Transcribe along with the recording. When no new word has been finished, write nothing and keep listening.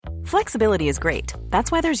Flexibility is great.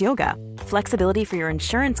 That's why there's yoga. Flexibility for your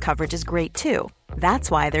insurance coverage is great too. That's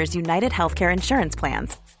why there's United Healthcare Insurance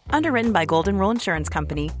Plans. Underwritten by Golden Rule Insurance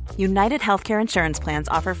Company, United Healthcare Insurance Plans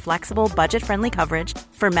offer flexible, budget-friendly coverage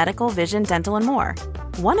for medical, vision, dental, and more.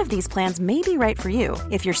 One of these plans may be right for you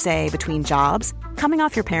if you're, say, between jobs, coming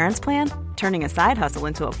off your parents' plan, turning a side hustle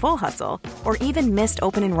into a full hustle, or even missed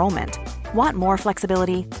open enrollment. Want more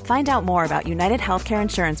flexibility? Find out more about United Healthcare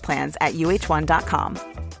Insurance Plans at uh1.com.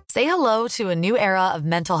 Say hello to a new era of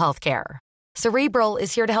mental health care. Cerebral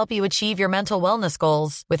is here to help you achieve your mental wellness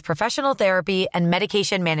goals with professional therapy and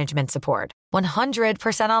medication management support.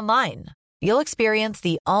 100% online. You'll experience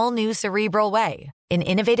the all-new Cerebral Way, an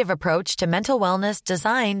innovative approach to mental wellness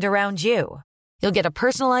designed around you. You'll get a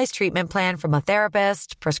personalized treatment plan from a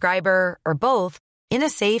therapist, prescriber, or both in a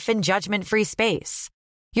safe and judgment-free space.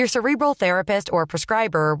 Your Cerebral therapist or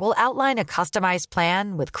prescriber will outline a customized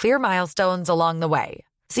plan with clear milestones along the way,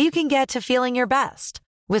 so you can get to feeling your best.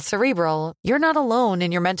 With Cerebral, you're not alone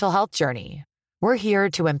in your mental health journey. We're here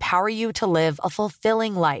to empower you to live a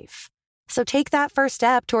fulfilling life. So take that first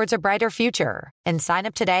step towards a brighter future and sign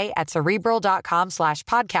up today at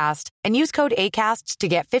Cerebral.com/podcast and use code ACAST to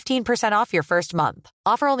get 15% off your first month.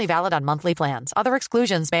 Offer only valid on monthly plans. Other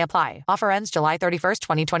exclusions may apply. Offer ends July 31st,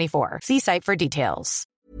 2024. See site for details.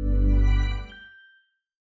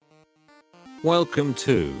 Welcome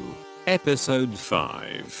to episode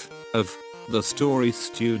 5 of The Story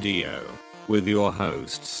Studio with your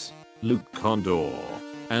hosts, Luke Condor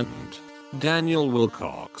and Daniel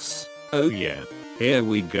Wilcox. Oh yeah, here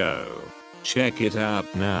we go. Check it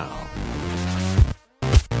out now.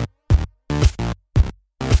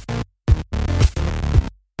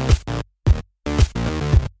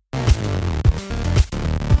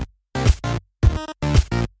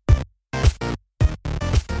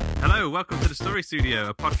 Hello, welcome to The Story Studio,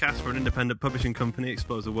 a podcast for an independent publishing company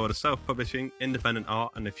explores the world of self-publishing, independent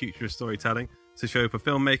art, and the future of storytelling. It's a show for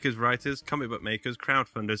filmmakers, writers, comic book makers,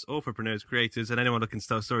 crowdfunders, entrepreneurs, creators, and anyone looking to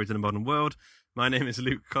tell stories in the modern world. My name is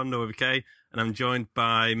Luke Condor with a K, and I'm joined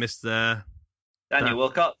by Mr. Daniel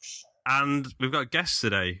Wilcox. And we've got guests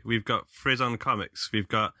today. We've got Frisson Comics, we've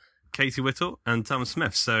got Katie Whittle, and Tom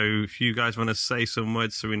Smith. So if you guys want to say some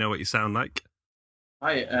words so we know what you sound like.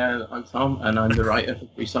 Hi, I'm Tom, and I'm the writer for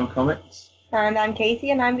Frisson Comics. And I'm Katie,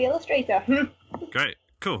 and I'm the illustrator. Great,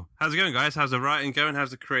 cool. How's it going, guys? How's the writing going? How's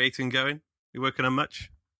the creating going? You working on much?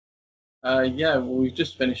 Yeah, well, we've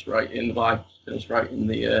just finished writing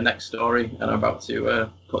the next story, and I'm about to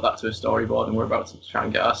put that to a storyboard, and we're about to try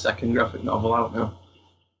and get our second graphic novel out now.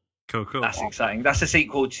 Cool. That's exciting. That's a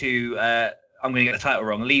sequel to, I'm going to get the title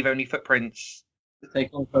wrong, Leave Only Footprints.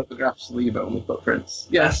 Take on photographs, leave only footprints.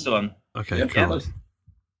 Yeah, that's the one. Okay, yeah, cool. Yeah.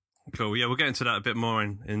 Cool. Yeah, we'll get into that a bit more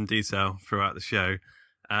in detail throughout the show.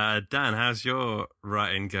 Dan, how's your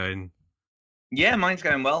writing going? Yeah, mine's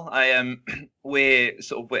going well. We're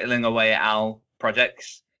sort of whittling away at our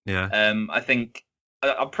projects. Yeah. I think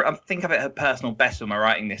I've hit a personal best with my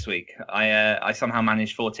writing this week. I somehow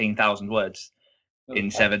managed 14,000 words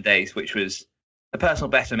in 7 days, which was a personal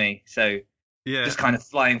best for me. So yeah, just kind of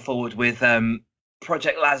flying forward with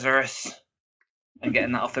Project Lazarus and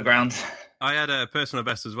getting that off the ground. I had a personal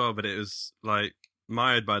best as well, but it was like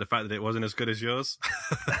mired by the fact that it wasn't as good as yours.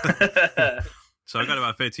 So I got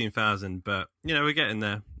about 13,000, but you know, we're getting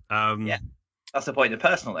there. Yeah, that's the point of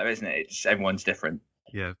personal, though, isn't it? It's everyone's different.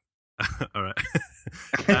 Yeah. All right.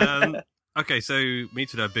 Okay, so me need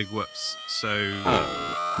to do big whoops. So,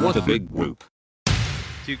 what a big whoop!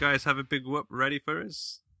 Do you guys have a big whoop ready for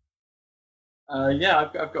us? Yeah,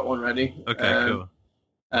 I've got one ready. Okay, cool.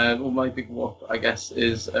 Well, my big whoop, I guess,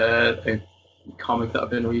 is a comic that I've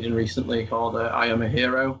been reading recently called I Am a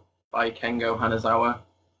Hero by Kengo Hanazawa.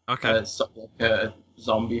 Okay. It's sort of like a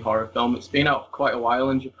zombie horror film. It's been out for quite a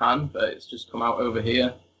while in Japan, but it's just come out over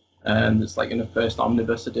here. And it's like in the first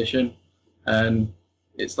omnibus edition. And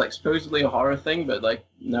it's like supposedly a horror thing, but like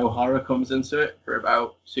no horror comes into it for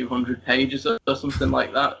about 200 pages or something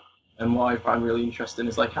like that. And what I find really interesting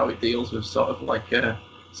is like how it deals with sort of like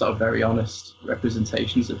sort of very honest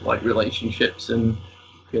representations of like relationships and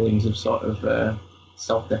feelings of sort of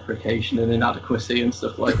self-deprecation and inadequacy and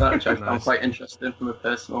stuff like that, which I found quite interesting for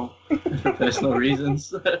personal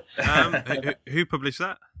reasons. Who published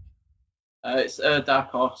that? It's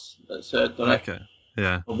Dark Horse that's done it. Okay,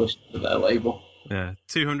 yeah. Published with their label. Yeah,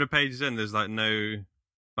 200 pages in. There's like no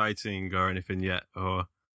fighting or anything yet, or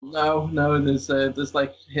no. There's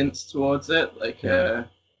like hints towards it, like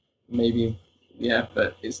maybe. Yeah,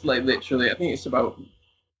 but it's like literally, I think it's about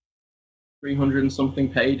 300 and something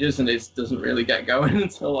pages, and it doesn't really get going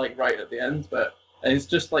until like right at the end. But it's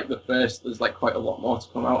just like the first. There's like quite a lot more to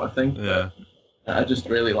come out, I think. Yeah. I just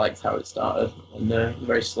really liked how it started, and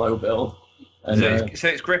very slow build. And, so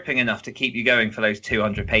it's gripping enough to keep you going for those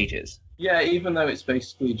 200 pages. Yeah, even though it's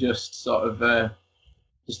basically just sort of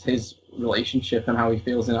just his relationship and how he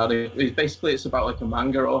feels in it. Basically, it's about like a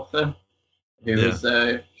manga author who is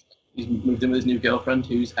he's moved in with his new girlfriend,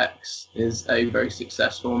 whose ex is a very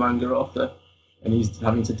successful manga author, and he's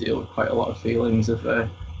having to deal with quite a lot of feelings of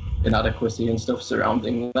inadequacy and stuff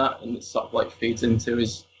surrounding that, and it sort of like feeds into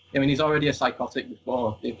his. I mean, he's already a psychotic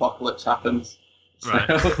before the apocalypse happens, so Right.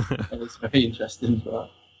 it's very interesting for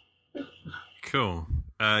that. Cool.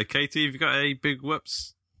 Katie, have you got a big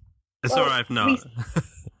whoops? It's Well, alright if not.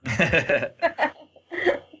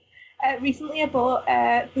 Recently I bought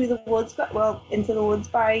Into the Woods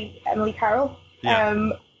by Emily Carroll. Yeah.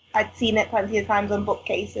 I'd seen it plenty of times on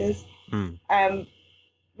bookcases. Hmm.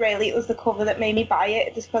 Really, it was the cover that made me buy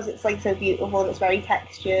it, just because it's like so beautiful and it's very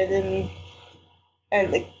textured and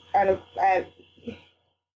like kind of I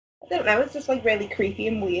don't know, it's just like really creepy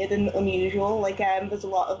and weird and unusual. Like there's a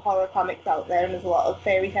lot of horror comics out there and there's a lot of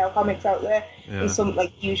fairy tale comics out there, Yeah. and some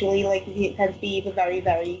like usually like it tends to be either very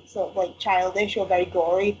very sort of like childish or very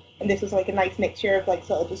gory, and this was like a nice mixture of like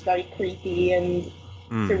sort of just very creepy and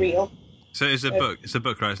surreal. So it's a book. It's a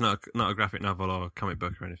book, right? It's not a graphic novel or a comic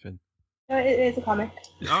book or anything. No, it is a comic.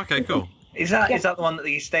 Okay, cool. Is that the one that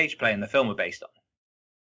the stage play and the film are based on?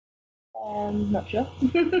 Not sure.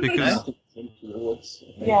 Because Into the Woods. I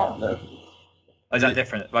think. Yeah. No. Or is that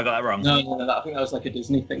different? Have I got that wrong? No, I think that was like a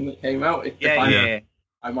Disney thing that came out. Yeah.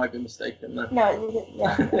 I might be mistaken there. No,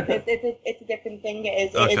 it's a different thing. It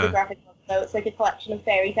is Okay. a graphic novel. So it's like a collection of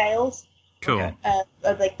fairy tales. cool. Okay.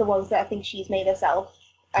 Of like the ones that I think she's made herself,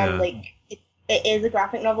 and Yeah. like it is a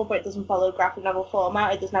graphic novel, but it doesn't follow graphic novel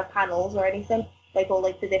format. It doesn't have panels or anything. Like all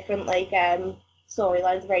like the different like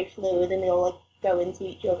storylines are very fluid, and they all like go into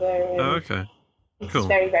each other. And Oh, okay. it's cool. just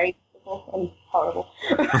very very beautiful and horrible.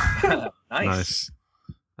 Nice.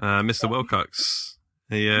 Mr. Wilcox.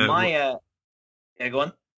 He, My go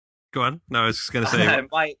on. go on. No, I was just going to say.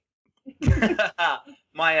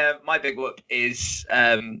 my my big whoop is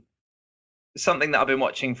something that I've been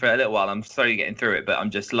watching for a little while. I'm slowly getting through it, but I'm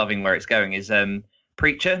just loving where it's going. Is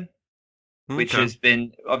Preacher, which Okay. has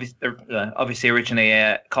been obviously originally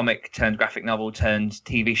a comic turned graphic novel turned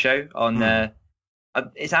TV show on.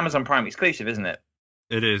 It's Amazon Prime exclusive, isn't it?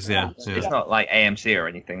 It is, yeah. It's not like AMC or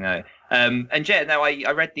anything, no. And yeah, no,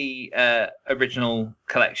 I read the original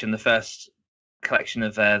collection, the first collection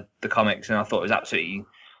of the comics, and I thought it was absolutely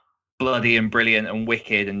bloody and brilliant and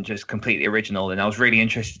wicked and just completely original. And I was really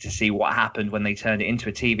interested to see what happened when they turned it into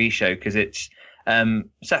a TV show, because it's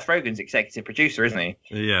Seth Rogen's executive producer, isn't he?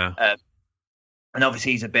 Yeah. And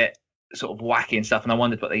obviously he's a bit sort of wacky and stuff, and I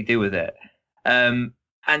wondered what they do with it.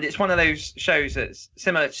 And it's one of those shows that's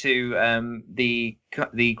similar to the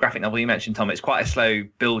graphic novel you mentioned, Tom. It's quite a slow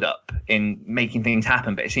build-up in making things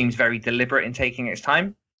happen, but it seems very deliberate in taking its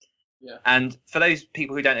time. Yeah. And for those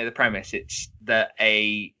people who don't know the premise, it's that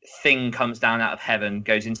a thing comes down out of heaven,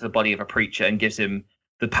 goes into the body of a preacher, and gives him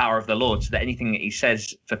the power of the Lord, so that anything that he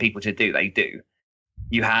says for people to do, they do.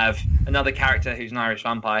 You have another character who's an Irish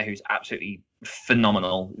vampire who's absolutely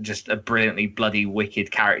phenomenal, just a brilliantly bloody, wicked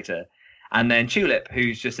character. And then Tulip,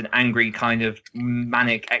 who's just an angry kind of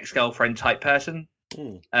manic ex-girlfriend type person.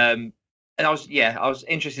 And I was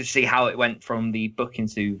interested to see how it went from the book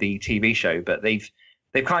into the TV show, but they've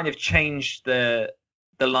kind of changed the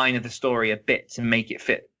line of the story a bit to make it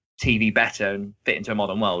fit TV better and fit into a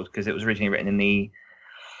modern world, because it was originally written in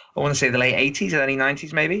I want to say the late 80s, early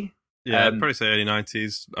 90s maybe. Yeah, I'd probably say early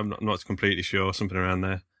 90s. I'm not completely sure, something around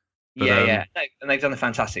there. But, Yeah. No, and they've done a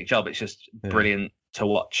fantastic job. It's just brilliant to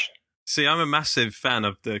watch. See, I'm a massive fan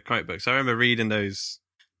of the comic books. I remember reading those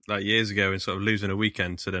like years ago and sort of losing a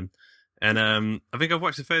weekend to them. And I think I've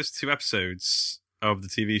watched the first 2 episodes of the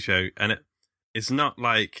TV show, and it's not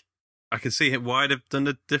like I can see why they've done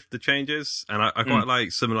the changes, and I quite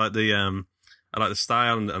like some like the I like the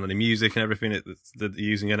style and the music and everything that they're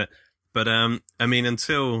using in it. But I mean,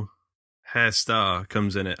 until Hairstar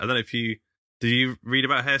comes in it, I don't know if did you read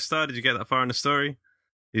about Hairstar? Did you get that far in the story?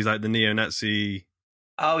 He's like the neo-Nazi.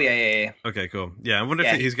 Oh yeah. Okay, cool. Yeah, I wonder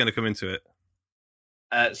if he's going to come into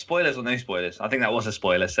it. Spoilers or no spoilers? I think that was a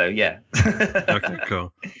spoiler, so yeah. Okay,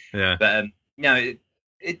 cool. Yeah. But no,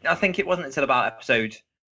 I think it wasn't until about episode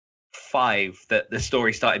 5 that the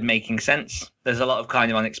story started making sense. There's a lot of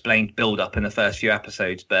kind of unexplained build-up in the first few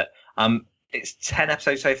episodes, but it's 10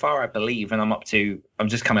 episodes so far, I believe, and I'm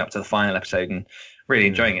just coming up to the final episode and really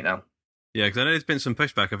enjoying it now. Yeah, because I know there's been some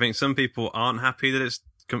pushback. I think some people aren't happy that it's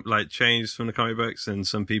like changed from the comic books, and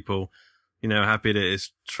some people, are happy that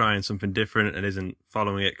it's trying something different and isn't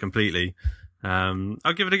following it completely.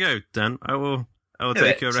 I'll give it a go, Dan. I will I'll Do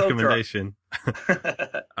take it. your Soldier on. recommendation.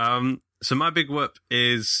 So my big whoop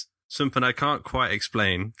is something I can't quite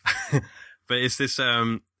explain, but it's this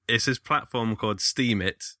platform called Steam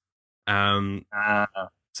It. So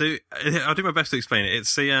I'll do my best to explain it.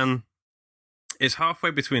 It's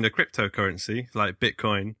halfway between a cryptocurrency like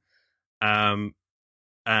Bitcoin,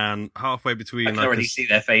 and halfway between. I can already see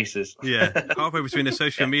their faces. Yeah, halfway between a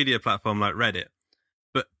social media platform like Reddit.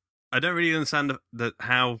 But I don't really understand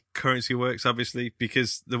how currency works, obviously,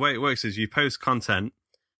 because the way it works is you post content,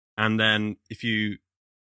 and then if you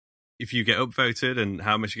get upvoted and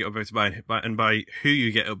how much you get upvoted by and by who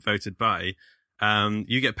you get upvoted by,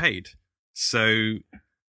 you get paid. So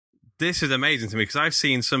this is amazing to me because I've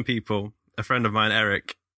seen some people. A friend of mine,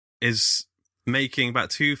 Eric, is making about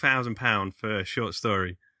 £2,000 for a short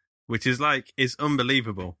story, which is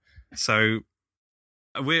unbelievable. So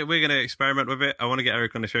we're going to experiment with it. I want to get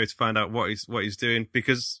Eric on the show to find out what he's doing,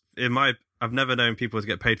 because I've never known people to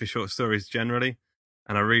get paid for short stories generally,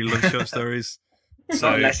 and I really love short stories.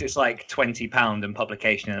 So, not unless it's like £20 and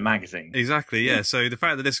publication in a magazine. Exactly, yeah. So the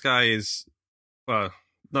fact that this guy is, well,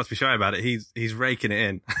 not to be shy about it, he's raking it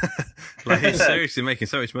in. He's seriously making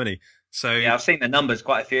so much money. So yeah, I've seen the numbers.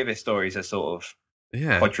 Quite a few of his stories are sort of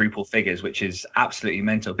quadruple figures, which is absolutely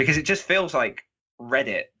mental, because it just feels like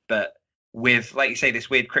Reddit, but with, like you say, this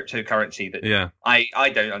weird cryptocurrency that I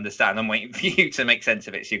don't understand. I'm waiting for you to make sense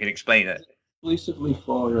of it so you can explain it. Exclusively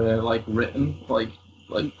for written, like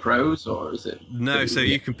prose, or is it? No, so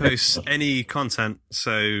you can post any content.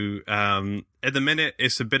 So at the minute,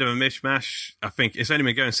 it's a bit of a mishmash. I think it's only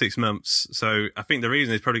been going 6 months. So I think the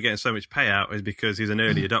reason he's probably getting so much payout is because he's an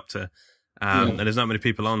early adopter. And there's not many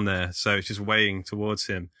people on there. So it's just weighing towards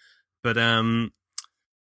him. But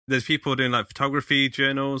there's people doing like photography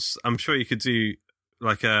journals. I'm sure you could do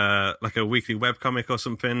like a weekly webcomic or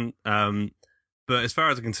something. But as far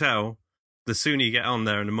as I can tell, the sooner you get on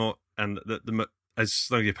there and the more, and as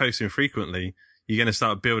long as you're posting frequently, you're going to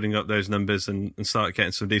start building up those numbers and start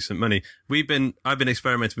getting some decent money. I've been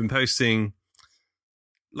experimenting, been posting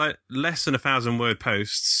like less than 1,000-word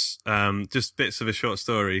posts, just bits of a short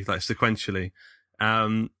story, like sequentially.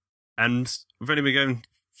 And we've only been going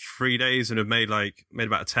 3 days and have made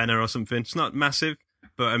about a tenner or something. It's not massive,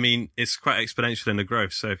 but I mean, it's quite exponential in the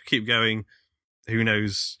growth. So if you keep going, who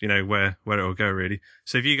knows, where it will go, really.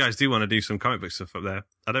 So if you guys do want to do some comic book stuff up there,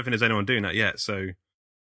 I don't think there's anyone doing that yet. So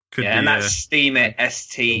could be. And that's Steemit,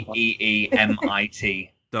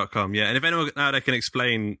 STEEMIT.com. Yeah, and if anyone out there can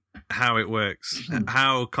explain how it works,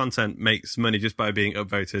 how content makes money just by being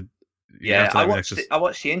upvoted. I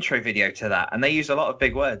watched the intro video to that, and they use a lot of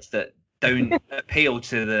big words that don't appeal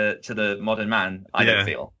to the modern man. I don't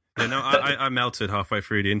feel. Yeah, no, I melted halfway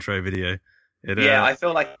through the intro video. I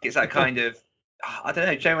feel like it's that kind of. I don't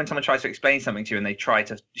know, Joe, when someone tries to explain something to you and they try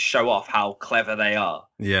to show off how clever they are.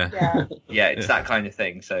 Yeah, it's that kind of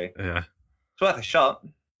thing. So it's worth a shot.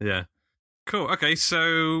 Yeah. Cool. Okay,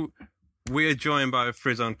 so we're joined by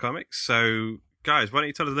Frisson Comics. So, guys, why don't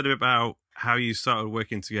you tell us a little bit about how you started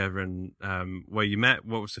working together and where you met,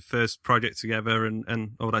 what was the first project together,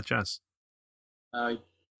 and all that jazz?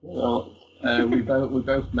 We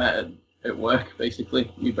both met at work,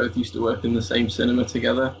 basically. We both used to work in the same cinema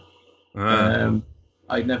together.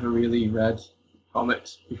 I'd never really read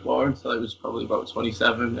comics before until I was probably about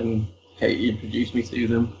 27, and Katie introduced me to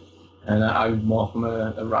them. And I was more from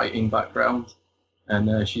a writing background,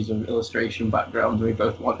 and she's an illustration background, and we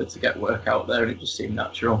both wanted to get work out there, and it just seemed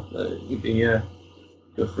natural that it would be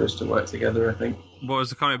good for us to work together, I think. What was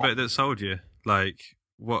the comic book that sold you? Like,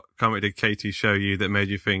 what comic did Katie show you that made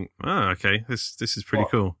you think, oh, okay, this is pretty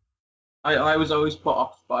cool? I was always put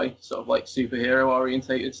off by sort of like superhero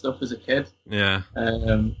orientated stuff as a kid. Yeah.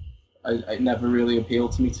 It never really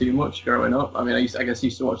appealed to me too much growing up. I mean, I guess I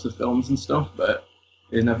used to watch the films and stuff, but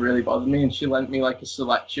it never really bothered me. And she lent me like a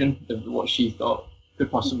selection of what she thought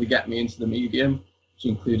could possibly get me into the medium, which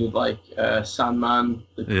included like Sandman,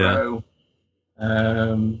 The Crow,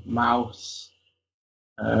 Mouse,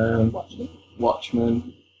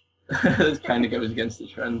 Watchmen. It kind of goes against the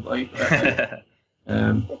trend, like.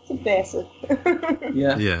 It's invasive.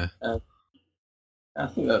 Yeah. I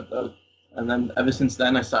think that, and then ever since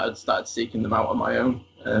then, I started seeking them out on my own,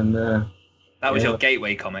 and that was your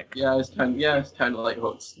gateway comic. Yeah, it's kind of like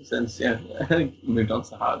hooked since. Yeah, moved on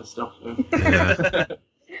to harder stuff.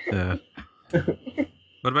 Yeah.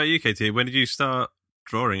 What about you, Katie? When did you start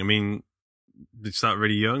drawing? I mean, did you start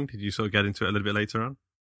really young? Did you sort of get into it a little bit later on?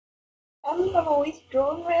 I've always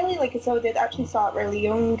drawn, really. So I did actually start really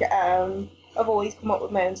young. I've always come up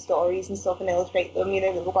with my own stories and stuff and illustrate them.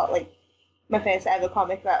 I've got like my first ever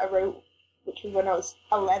comic that I wrote, which was when I was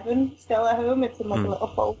 11, still at home. It's in like a little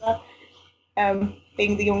folder.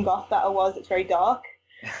 Being the young goth that I was, it's very dark.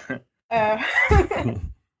 Uh,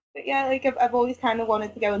 but yeah, like I've always kind of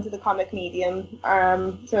wanted to go into the comic medium.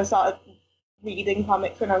 So I started reading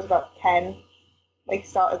comics when I was about 10. Like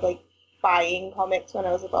started like buying comics when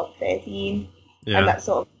I was about 13. Yeah. And that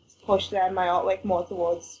sort of pushed my artwork more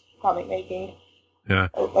towards comic making. Yeah.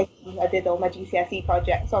 Like I did all my GCSE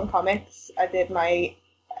projects on comics. I did my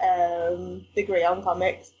degree on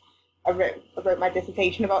comics. I wrote my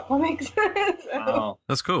dissertation about comics. Wow.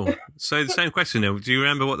 That's cool. So the same question, Neil. Do you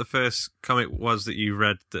remember what the first comic was that you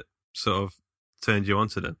read that sort of turned you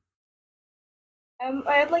onto them?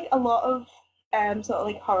 I had like a lot of sort of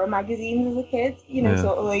like horror magazines as a kid. You know,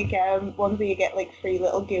 sort of like ones where you get like free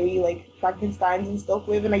little gooey like Frankensteins and stuff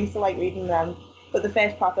with, and I used to like reading them. But the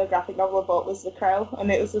first proper graphic novel I bought was The Crow,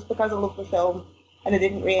 and it was just because I loved the film, and I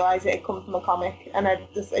didn't realise it had come from a comic, and I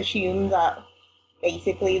just assumed that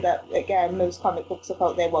basically that again most comic books I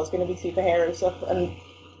thought there was going to be superhero stuff, and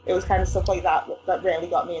it was kind of stuff like that that really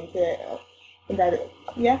got me into it. And then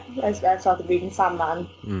I started reading Sandman.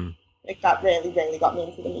 Like that really got me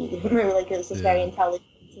into the medium. Like it was just very intelligent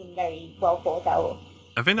and very well thought out.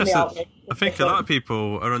 I think I think a lot of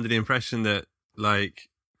people are under the impression that like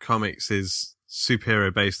comics is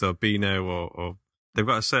superhero based or Beano or they've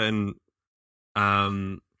got a certain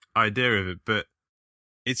idea of it, but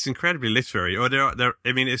it's incredibly literary. Or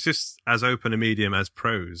I mean, it's just as open a medium as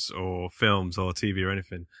prose or films or TV or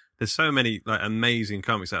anything. There's so many like amazing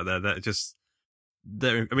comics out there that are just.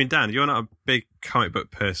 I mean, Dan, you're not a big comic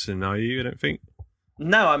book person, are you? I don't think.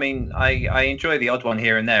 No, I mean, I enjoy the odd one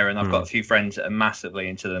here and there, and I've got a few friends that are massively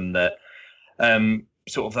into them. That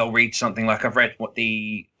sort of they'll read something like I've read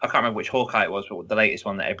I can't remember which Hawkeye it was, but the latest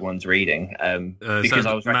one that everyone's reading. Because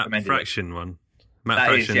I was recommended Matt Fraction one. Matt that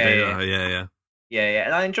Fraction, is, yeah.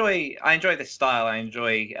 And I enjoy this style. I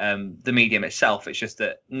enjoy the medium itself. It's just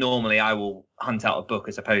that normally I will hunt out a book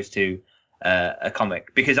as opposed to a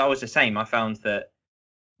comic, because I was the same. I found that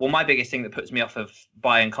my biggest thing that puts me off of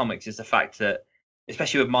buying comics is the fact that,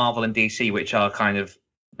 especially with Marvel and DC, which are kind of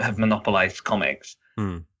have monopolized comics,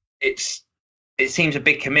 it seems a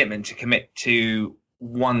big commitment to commit to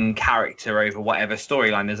one character over whatever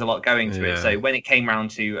storyline. There's a lot going to it. So when it came round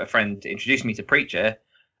to a friend introducing me to Preacher,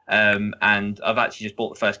 and I've actually just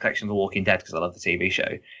bought the first collection of The Walking Dead because I love the TV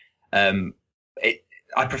show. I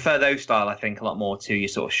prefer those style, I think, a lot more to your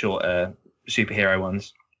sort of shorter superhero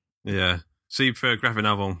ones. Yeah. So you prefer a graphic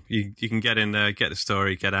novel? You can get in there, get the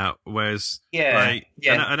story, get out. Whereas, I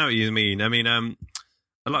know what you mean. I mean, a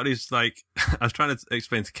lot of these, like, I was trying to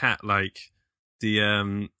explain to Kat, like,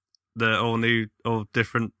 the all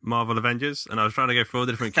different Marvel Avengers, and I was trying to go through all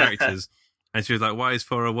the different characters, and she was like, "Why is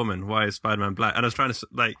Thor a woman? Why is Spider-Man black?" And I was trying to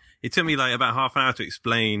like, it took me like about half an hour to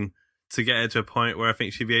explain to get her to a point where I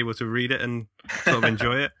think she'd be able to read it and sort of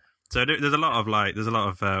enjoy it. So there's a lot of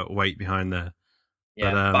weight behind there.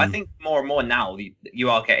 Yeah, but I think more and more now you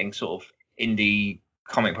are getting sort of indie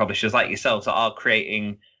comic publishers like yourselves that are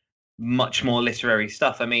creating much more literary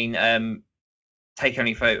stuff. I mean, Take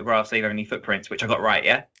Only Photographs, Leave Only Footprints, which I got right,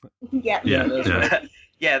 yeah?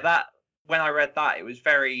 Yeah, that, when I read that, it was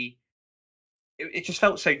very... It just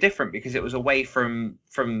felt so different because it was away from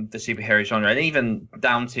the superhero genre, and even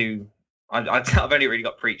down to... I've only really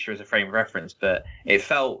got Preacher as a frame of reference, but it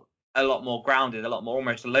felt a lot more grounded, a lot more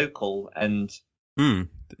almost local, and I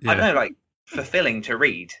don't know, like fulfilling to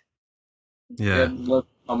read. Yeah, love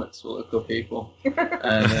comics for local people.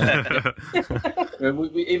 And,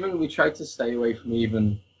 we tried to stay away from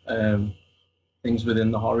even things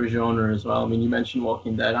within the horror genre as well. I mean, you mentioned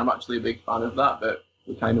Walking Dead. I'm actually a big fan of that, but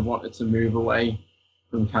we kind of wanted to move away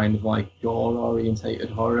from kind of like gore-orientated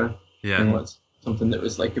horror. Yeah. And something that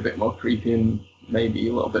was like a bit more creepy and maybe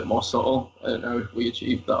a little bit more subtle. I don't know if we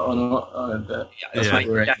achieved that or not.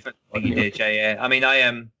 Definitely you did, yeah. I mean,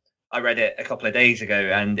 I read it a couple of days ago,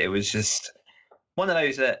 and it was just one of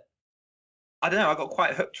those that, I don't know, I got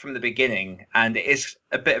quite hooked from the beginning, and it is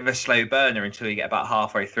a bit of a slow burner until you get about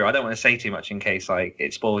halfway through. I don't want to say too much in case like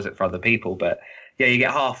it spoils it for other people, but yeah, you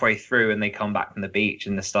get halfway through and they come back from the beach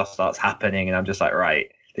and the stuff starts happening, and I'm just like,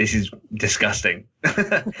 right, this is disgusting.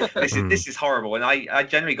 This is horrible, and I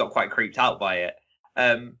generally got quite creeped out by it.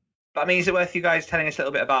 But I mean, is it worth you guys telling us a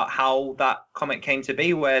little bit about how that comic came to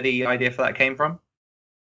be, where the idea for that came from?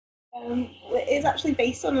 It's actually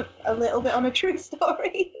based on a little bit on a true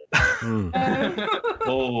story.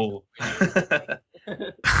 Oh. We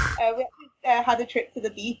had a trip to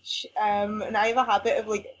the beach, and I have a habit of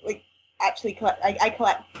like actually collect. I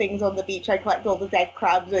collect things on the beach. I collect all the dead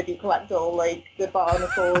crabs. I do collect all like the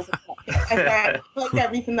barnacles. I collect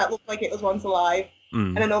everything that looked like it was once alive,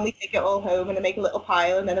 and I normally take it all home and I make a little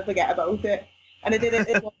pile, and then I forget about it. And I did it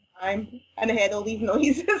this one time, and I heard all these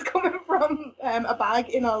noises coming from a bag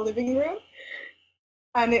in our living room,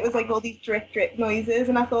 and it was like all these drip noises,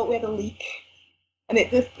 and I thought we had a leak, and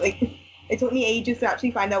it just like it took me ages to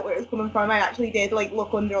actually find out where it was coming from. I actually did like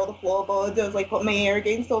look under all the floorboards. I was like putting my ear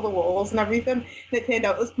against all the walls and everything, and it turned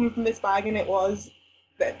out it was coming from this bag, and it was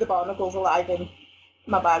the barnacles alive in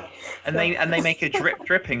my bag. And they make a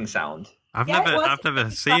dripping sound. I've never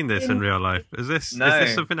seen this in real life. Is this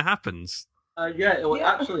something that happens?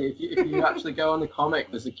 Actually, if you actually go on the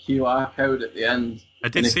comic, there's a QR code at the end. I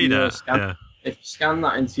did see that. If you scan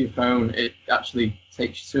that into your phone, it actually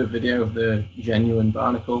takes you to a video of the genuine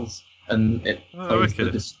barnacles, and it plays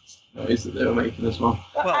the noise that they were making as well.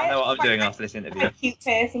 Well, I know what I'm doing after this interview. They're cute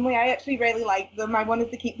personally. I actually really like them. I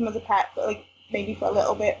wanted to keep them as a pet, but like maybe for a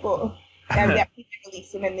little bit, but. We actually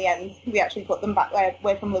released them in the end. We actually put them back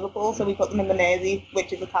away from Liverpool, so we put them in the Mersey,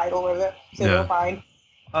 which is a tidal river, so they were fine.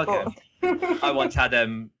 Okay. I once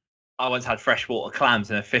had freshwater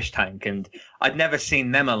clams in a fish tank, and I'd never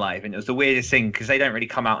seen them alive, and it was the weirdest thing because they don't really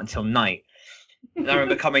come out until night. And I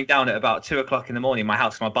remember coming down at about 2:00 in the morning. My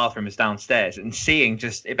house, my bathroom is downstairs, and seeing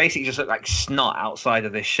it basically just looked like snot outside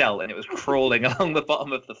of this shell, and it was crawling along the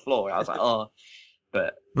bottom of the floor. I was like, oh.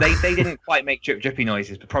 But they didn't quite make drippy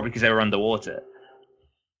noises, but probably because they were underwater.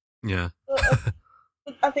 Yeah.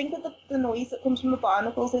 I think that the noise that comes from the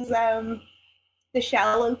barnacles is the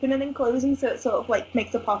shell opening and closing, so it sort of like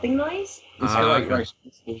makes a popping noise.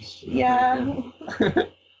 Yeah.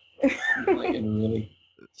 Like in really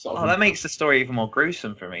that makes the story even more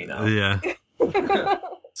gruesome for me now. Yeah.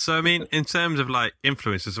 So I mean, in terms of like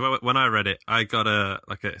influences, when I read it, I got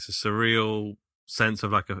it's a surreal sense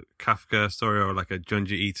of like a Kafka story or like a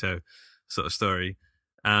Junji Ito sort of story,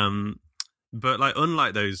 but like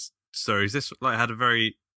unlike those stories, this like had a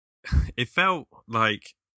very it felt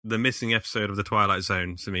like the missing episode of the Twilight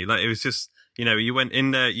Zone to me. Like it was just, you went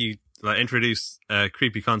in there, you like introduced a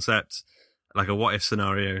creepy concept, like a what if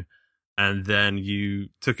scenario, and then you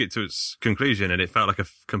took it to its conclusion, and it felt like a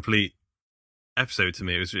complete episode to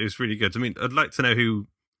me. It was really good. I mean, I'd like to know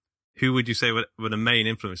who would you say were the main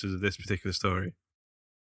influences of this particular story?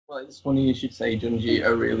 Well, it's funny you should say Junji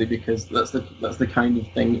Ito, really, because that's the kind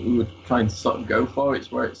of thing that we were trying to sort of go for.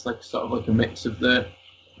 It's where it's like sort of like a mix of the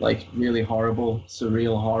like really horrible,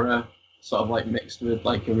 surreal horror, sort of like mixed with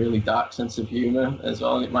like a really dark sense of humor as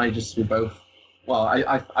well. And it might just be both. Well,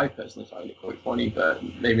 I personally find it quite funny, but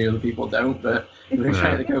maybe other people don't. But we were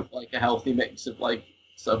trying to go for like a healthy mix of like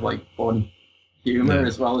sort of like fun humor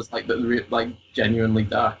as well as like the like genuinely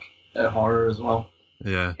dark horror as well.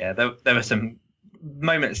 Yeah. Yeah, there were some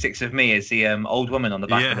moment that sticks with me is the old woman on the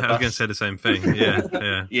back of the bus. I was going to say the same thing.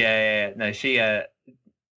 Yeah. Yeah. No, she.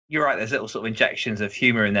 You're right. There's little sort of injections of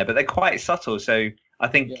humour in there, but they're quite subtle. So I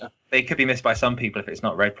think they could be missed by some people if it's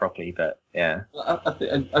not read properly. But yeah,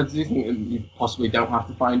 I do think you possibly don't have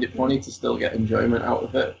to find it funny to still get enjoyment out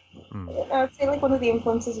of it. I'd say like one of the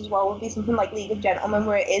influences as well would be something like League of Gentlemen,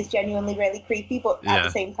 where it is genuinely really creepy, but at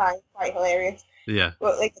the same time quite hilarious. Yeah.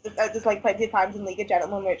 But like there's like plenty of times in League of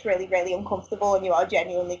Gentlemen where it's really, really uncomfortable and you are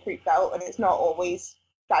genuinely creeped out, and it's not always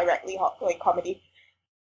directly like comedy.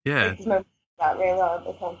 Yeah. Like, there's moments that really aren't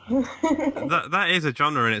the time. that is a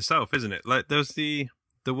genre in itself, isn't it? Like there's the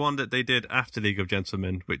one that they did after League of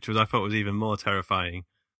Gentlemen, which I thought was even more terrifying.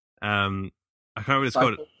 I can't remember what it's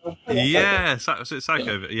called. Yeah,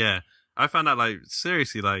 Psycho. Yeah, I found that like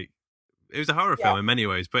seriously like it was a horror film in many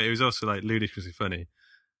ways, but it was also like ludicrously funny.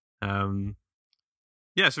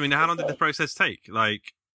 Yes, I mean, how long did the process take?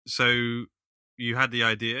 Like, so you had the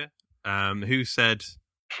idea. Who said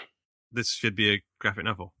this should be a graphic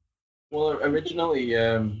novel? Well, originally,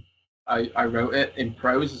 I wrote it in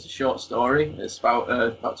prose as a short story. It's about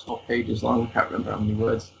 12 pages long. I can't remember how many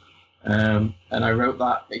words. And I wrote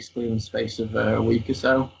that basically in the space of a week or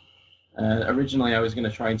so. Originally, I was going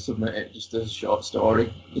to try and submit it just as a short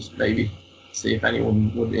story, just maybe see if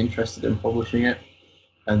anyone would be interested in publishing it.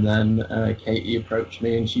 And then Katie approached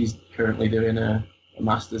me, and she's currently doing a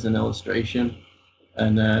master's in illustration.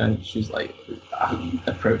 And she's like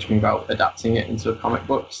approached me about adapting it into a comic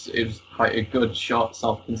book. It was quite a good, short,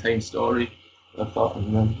 self-contained story. I thought,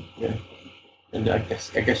 and then and I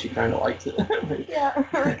guess you kind of liked it. Yeah,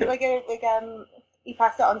 he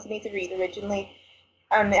passed it on to me to read originally,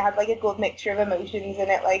 and it had like a good mixture of emotions in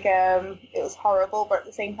it. Like it was horrible, but at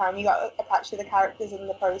the same time you got attached to the characters in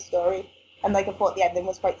the prose story. And like I thought the ending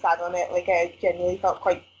was quite sad on it. Like I genuinely felt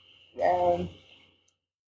quite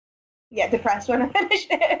depressed when I finished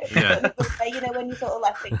it. Yeah. When you sort of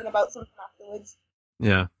left thinking about something afterwards.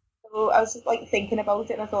 Yeah. So I was just like thinking about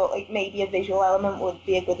it, and I thought like maybe a visual element would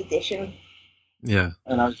be a good addition. Yeah.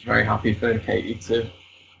 And I was very happy for Katie to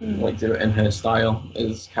like do it in her style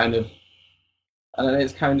is kind of. And then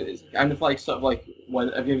it's kind of like sort of like when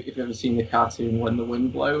if you've ever seen the cartoon When the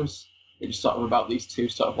Wind Blows, it's sort of about these two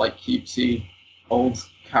sort of like cutesy old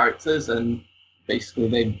characters, and basically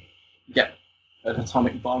they get an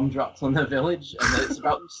atomic bomb dropped on their village, and it's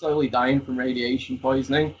about them slowly dying from radiation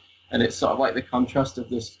poisoning, and it's sort of like the contrast of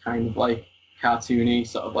this kind of like cartoony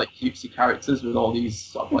sort of like cutesy characters with all these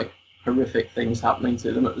sort of like horrific things happening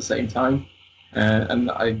to them at the same time,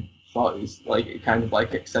 and I thought it was like it kind of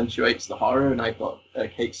like accentuates the horror, and I thought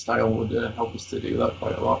Kate's style would help us to do that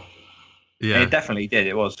quite a lot. Yeah, it definitely did.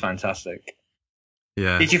 It was fantastic.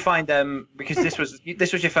 Yeah. Did you find because this was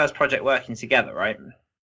your first project working together, right?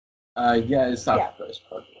 Yeah, it's our first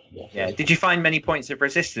project. Yeah. Did you find many points of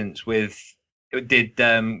resistance with? Did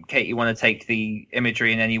Katie want to take the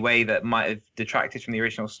imagery in any way that might have detracted from the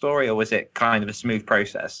original story, or was it kind of a smooth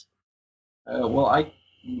process? Well, I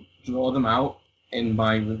draw them out in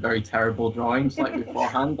my very terrible drawings, like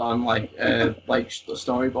beforehand, on like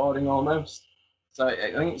storyboarding almost. So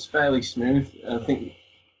I think it's fairly smooth. I think.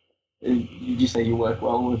 Did you say you work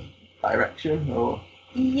well with direction, or?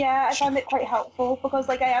 Yeah, I found it quite helpful because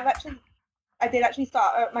like I did actually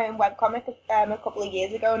start my own webcomic a couple of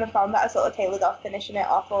years ago, and I found that I sort of tailored off finishing it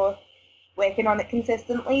off or working on it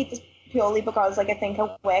consistently, just purely because like I think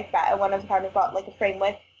I work better when I've kind of got like a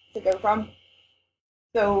framework to go from.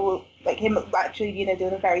 So like him actually,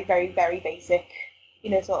 doing a very, very, very basic,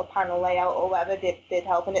 sort of panel layout or whatever did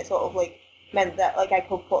help, and it sort of like meant that like I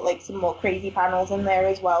could put like some more crazy panels in there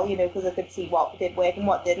as well, because I could see what did work and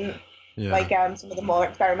what didn't. Yeah. Like some of the more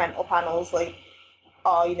experimental panels, like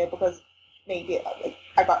because maybe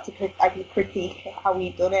like I could critique how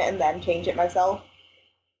we've done it and then change it myself.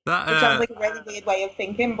 Which sounds like a really weird way of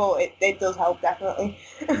thinking, but it does help definitely.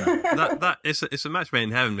 It's a match made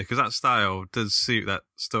in heaven, because that style does suit that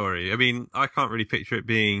story. I mean, I can't really picture it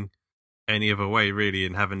being any other way really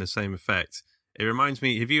and having the same effect. It reminds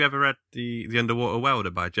me. Have you ever read the Underwater Welder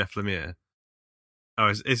by Jeff Lemire?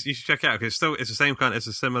 Oh, you should check it out, because it's the same kind. It's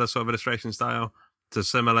a similar sort of illustration style. It's a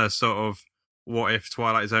similar sort of what if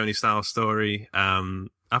Twilight Zone style story. I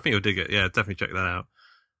think you'll dig it. Yeah, definitely check that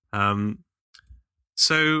out.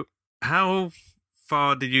 So how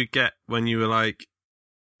far did you get when you were like,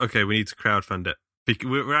 okay, we need to crowdfund it?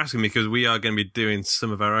 We're asking because we are going to be doing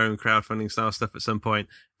some of our own crowdfunding style stuff at some point,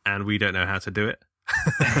 and we don't know how to do it.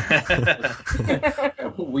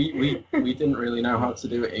 we didn't really know how to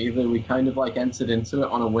do it either. We kind of like entered into it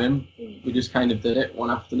on a whim. We just kind of did it one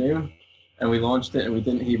afternoon, and we launched it, and we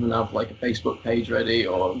didn't even have like a Facebook page ready,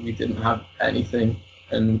 or we didn't have anything,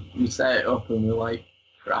 and we set it up, and we're like,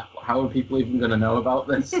 crap, how are people even going to know about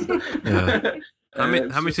this? Yeah. How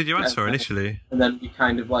many did you ask for initially? And then we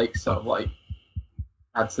kind of like sort of like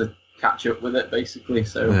had to catch up with it basically,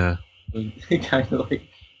 so we kind of like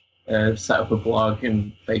set up a blog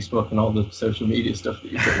and Facebook and all the social media stuff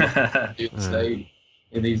that you can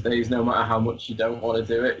do these days. No matter how much you don't want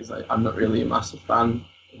to do it, it's like I'm not really a massive fan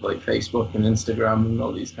of like Facebook and Instagram and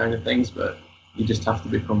all these kind of things, but you just have to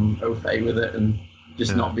become au fait with it and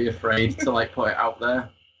just not be afraid to like put it out there.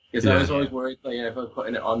 Because I was always worried that if I was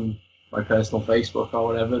putting it on my personal Facebook or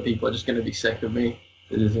whatever, people are just going to be sick of me.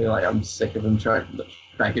 They're just like, I'm sick of them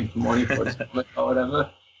begging for money for his comic or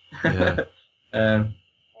whatever. Yeah.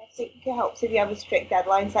 I think it helps if you have a strict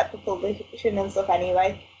deadline set for publication and stuff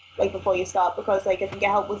anyway, like before you start, because like I think it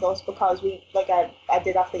helped with us because we like I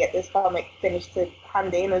did have to get this comic finished to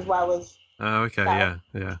hand in as well as yeah. So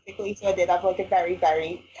I did have like a very,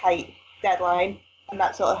 very tight deadline, and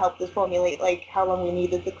that sort of helped us formulate like how long we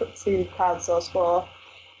needed to crowdsource for.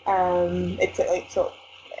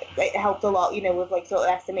 It helped a lot, with like sort of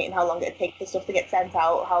estimating how long it would take for stuff to get sent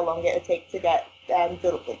out, how long it would take to get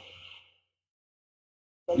delivered.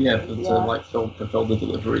 To fill the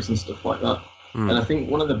deliveries and stuff like that. And I think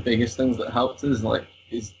one of the biggest things that helped us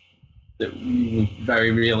is that we were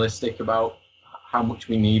very realistic about how much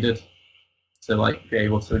we needed to like be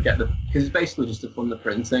able to get because it's basically just to fund the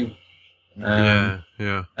printing. And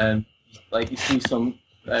like you see some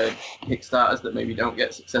Kickstarters that maybe don't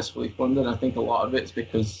get successfully funded. I think a lot of it's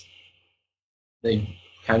because they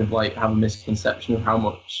kind of like have a misconception of how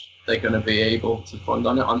much they're going to be able to fund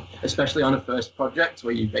on it, especially on a first project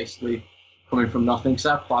where you basically coming from nothing.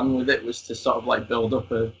 So our plan with it was to sort of like build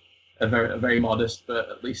up a very modest but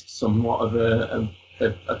at least somewhat of a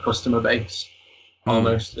customer base,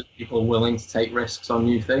 almost, that people are willing to take risks on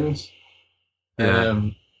new things.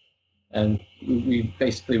 And we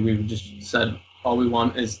just said all we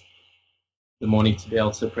want is the money to be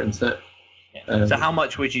able to print it. So how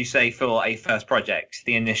much would you say for a first project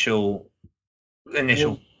the initial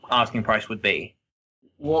asking price would be?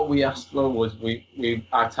 what we asked for was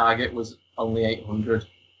our target was only 800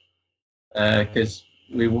 because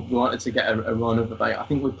we wanted to get a run of about, I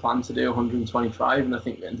think we planned to do 125, and I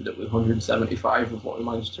think we ended up with 175 of what we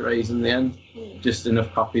managed to raise in the end. Just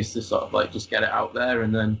enough copies to sort of like just get it out there,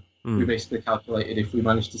 and then we basically calculated if we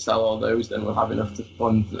managed to sell all those, then we'll have enough to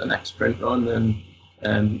fund the next print run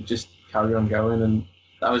and just carry on going. And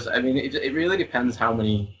that was, I mean, it really depends how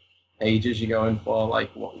many pages you're going for.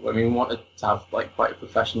 Like, we wanted to have like quite a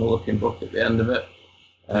professional looking book at the end of it.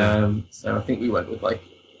 So I think we went with like,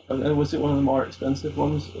 was it one of the more expensive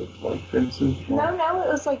ones, like Frisson? No,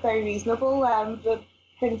 it was like very reasonable. The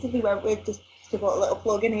printers we went with, just to put a little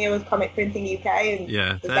plug in here, was Comic Printing UK. And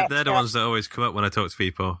yeah, they're the ones that always come up when I talk to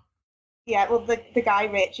people. Yeah, well, the guy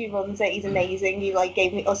Rich who runs it, he's amazing. He like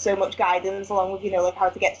gave us so much guidance, along with like how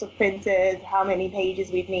to get stuff printed, how many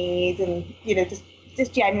pages we'd need, and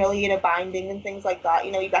just generally binding and things like that.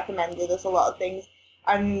 He recommended us a lot of things,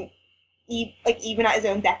 and even at his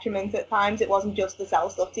own detriment at times, it wasn't just to sell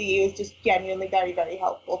stuff to you. It was just genuinely very, very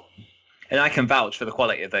helpful. And I can vouch for the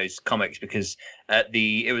quality of those comics because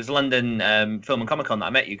it was London Film and Comic Con that I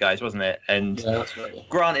met you guys, wasn't it? And yeah, that's right.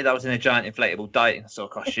 Granted, I was in a giant inflatable dinosaur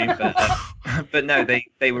costume, but no,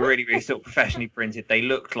 they were really, really sort of professionally printed. They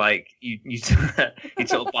looked like you sort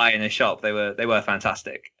of buy in a shop. They were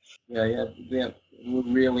fantastic. Yeah. We were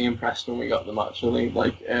really impressed when we got them. Actually,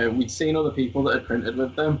 we'd seen other people that had printed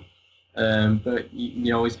with them. But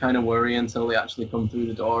you always kind of worry until they actually come through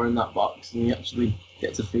the door in that box and you actually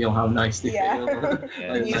get to feel how nice they feel.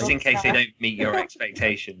 Yeah, just in case they don't meet your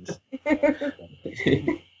expectations.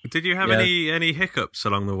 Did you have any hiccups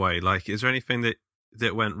along the way? Like, is there anything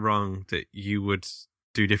that went wrong that you would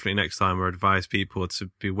do differently next time or advise people to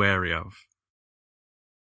be wary of?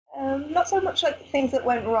 Not so much like things that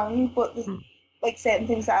went wrong, but there's like certain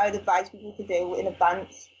things that I would advise people to do in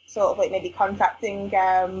advance. Sort of like maybe contacting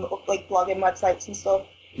like blogging websites and stuff,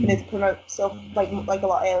 to promote stuff like a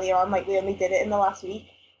lot earlier on. Like we only did it in the last week,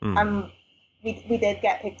 and we did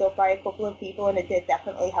get picked up by a couple of people, and it did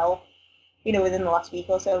definitely help. Within the last week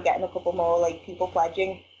or so, getting a couple more like people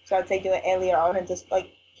pledging. So I'd say do it earlier on and just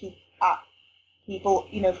like keep at people,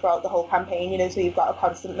 throughout the whole campaign. So you've got a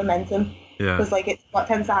constant momentum. Yeah. Because what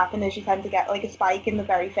tends to happen is you tend to get like a spike in the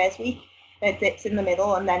very first week. It dips in the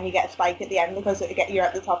middle, and then you get a spike at the end because you're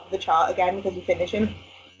at the top of the chart again because you're finishing.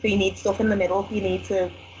 So you need stuff in the middle. You need to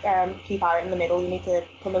keep art in the middle. You need to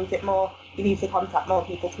promote it more. You need to contact more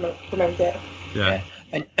people to promote it. Yeah.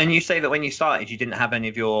 And you say that when you started, you didn't have any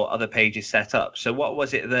of your other pages set up. So what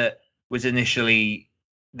was it that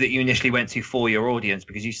you initially went to for your audience?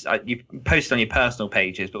 Because you posted on your personal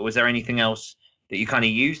pages, but was there anything else that you kind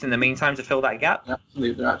of used in the meantime to fill that gap?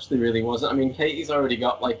 Absolutely, there actually really wasn't. I mean, Katie's already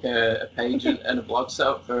got like a page and a blog set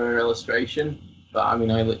up for her illustration, but I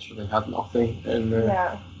mean, I literally had nothing.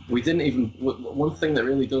 And we didn't even, one thing that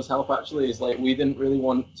really does help actually is like we didn't really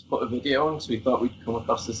want to put a video on because we thought we'd come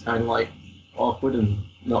across as kind of like awkward and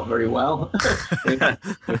not very well.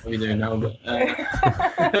 What we do now, but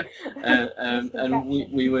and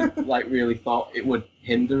we would like really thought it would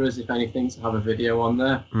hinder us if anything to have a video on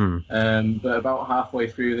there. But about halfway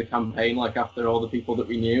through the campaign, like after all the people that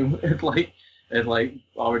we knew had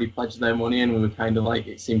already pledged their money and we were kind of like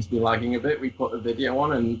it seemed to be lagging a bit, we put a video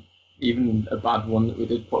on, and even a bad one that we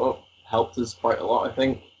did put up helped us quite a lot, I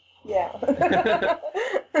think. Yeah.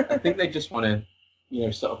 I think they just want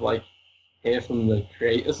to sort of like hear from the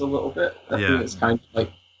creators a little bit. I think it's kind of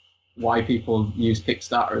like why people use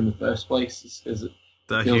Kickstarter in the first place, is it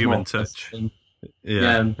the human touch.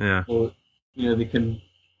 Well, they can.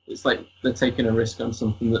 It's like they're taking a risk on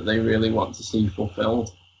something that they really want to see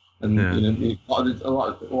fulfilled, and a lot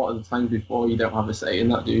of the times before you don't have a say in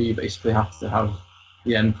that, do you? You basically have to have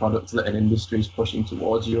the end product that an industry is pushing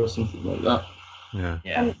towards you or something like that. Yeah.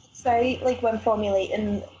 And say like when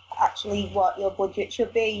formulating actually what your budget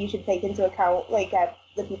should be, you should take into account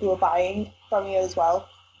the people who are buying from you as well.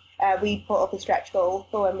 We put up a stretch goal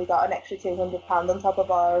for when we got an extra £200 on top of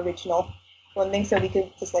our original funding, so we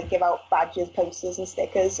could just give out badges, posters and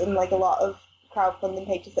stickers. And a lot of crowdfunding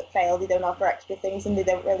pages that fail, they don't offer extra things and they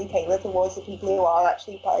don't really tailor towards the people who are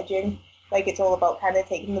actually pledging. It's all about kind of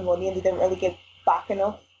taking the money and they don't really give back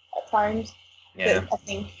enough at times. Yeah. But I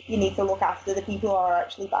think you need to look after the people who are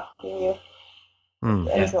actually backing you. And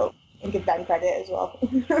give them credit as well.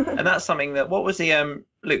 And that's something that, what was the, Luke,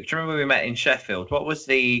 do you remember when we met in Sheffield? What was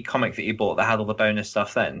the comic that you bought that had all the bonus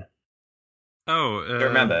stuff then? Oh, do you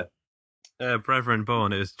remember? Brethren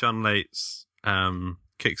Born. It was John Late's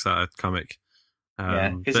Kickstarter comic.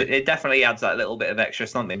 Because it definitely adds that little bit of extra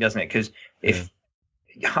something, doesn't it? Because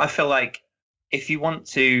I feel like if you want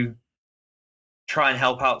to try and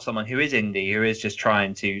help out someone who is indie, who is just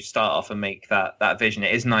trying to start off and make that vision,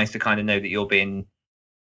 it is nice to kind of know that you're being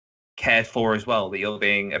cared for as well, that you're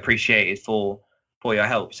being appreciated for your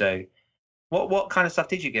help. So what kind of stuff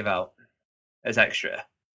did you give out as extra?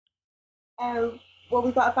 Well,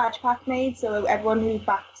 we got a badge pack made, so everyone who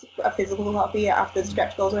backed a physical copy after the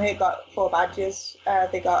stretch goals were hit got 4 badges.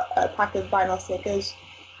 They got a pack of vinyl stickers,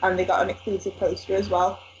 and they got an exclusive poster as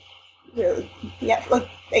well. So, yeah, like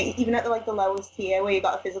even at the lowest tier where you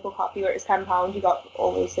got a physical copy where it was £10, you got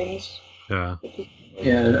all those things. Yeah.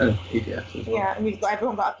 Yeah, and PDF as well. Yeah, and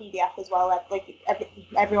everyone got a PDF as well. Like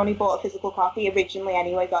everyone who bought a physical copy originally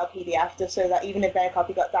anyway got a PDF, just so that even if their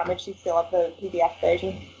copy got damaged, they still have the PDF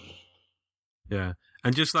version. Yeah.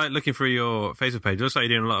 And just like looking through your Facebook page, it looks like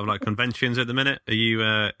you're doing a lot of like conventions at the minute. Are you?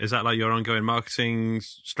 Is that like your ongoing marketing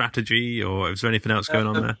strategy, or is there anything else going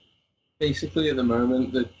on there? Basically, at the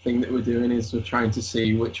moment, the thing that we're doing is we're trying to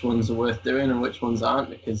see which ones are worth doing and which ones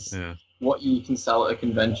aren't, because what you can sell at a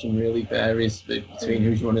convention really varies between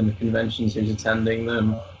who's running the conventions, who's attending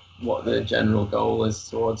them, what the general goal is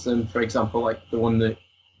towards them. For example, like the one that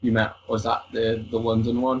you met was at the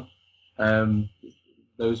London one.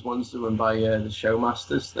 Those ones are run by the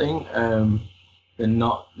Showmasters thing. They're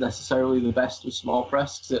not necessarily the best with small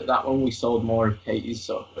press, because at that one we sold more of Katie's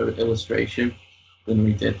sort of illustration than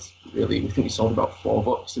we did, really. We think we sold about 4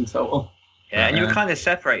 books in total. Yeah, and you were kind of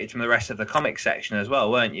separated from the rest of the comic section as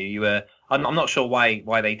well, weren't you? You were. I'm not sure why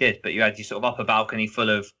they did, but you had your sort of upper balcony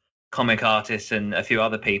full of comic artists and a few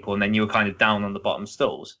other people, and then you were kind of down on the bottom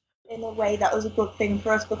stalls. In a way, that was a good thing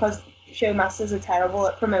for us, because Showmasters are terrible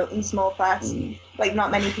at promoting small press. Like,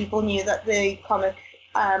 not many people knew that the comic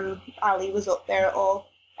alley was up there at all.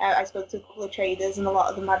 I spoke to a couple of traders, and a lot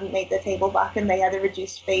of them hadn't made their table back, and they had a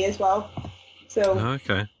reduced fee as well. So,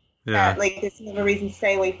 okay. Yeah. It's another reason to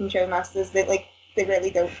stay away from Showmasters. They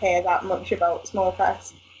really don't care that much about small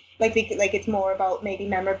press. It's more about maybe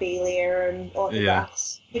memorabilia and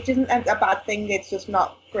autographs, which isn't a bad thing. It's just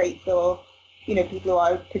not great for people who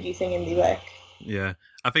are producing indie work. Yeah,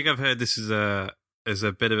 I think I've heard this is a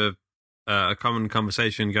bit of a common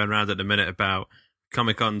conversation going around at the minute about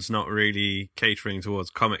Comic-Con's not really catering towards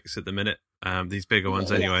comics at the minute. These bigger ones,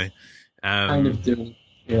 anyway. Kind of doing,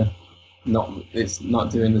 it's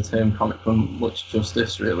not doing the term Comic-Con much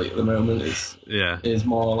justice really at the moment. It's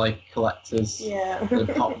more like collectors,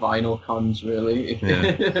 the pop vinyl cons really.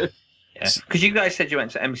 Yeah, because you guys said you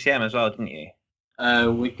went to MCM as well, didn't you?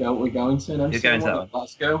 We're going to an MCM. You're going to that one?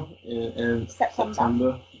 Glasgow in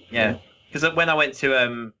September. Yeah, because when I went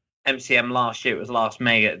to MCM last year, it was last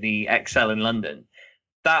May at the XL in London.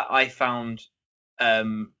 That I found.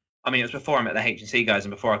 It was before I met the H&C guys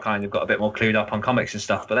and before I kind of got a bit more clued up on comics and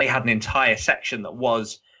stuff, but they had an entire section that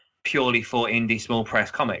was purely for indie small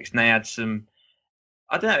press comics. And they had some,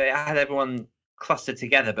 I don't know, it had everyone clustered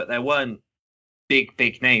together, but there weren't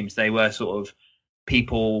big names. They were sort of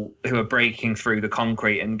people who are breaking through the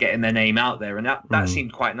concrete and getting their name out there. And that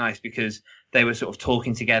seemed quite nice, because they were sort of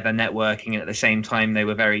talking together, networking, and at the same time they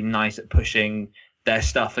were very nice at pushing their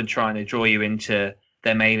stuff and trying to draw you into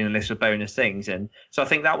their mailing list with bonus things. And so I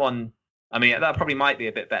think that one, that probably might be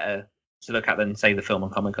a bit better to look at than, say, the film on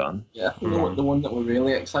Comic-Con. Yeah, I think the one that we're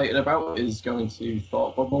really excited about is going to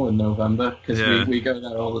Thought Bubble in November, because we go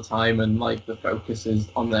there all the time, and the focus is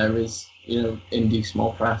on there is indie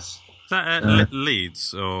small press. Is that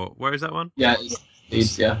Leeds, or where is that one? Yeah, it's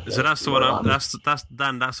Leeds. Yeah. So that's the one. That's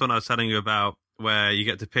the one I was telling you about, where you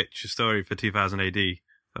get to pitch a story for 2000 AD.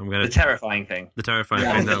 The terrifying thing. The terrifying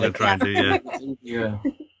thing that I'm going to try and do. Yeah.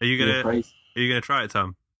 Are you gonna try it,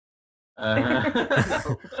 Tom?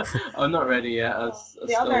 I'm not ready yet.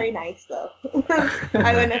 They are very nice, though.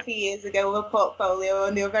 I went a few years ago with a portfolio,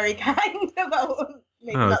 and they were very kind about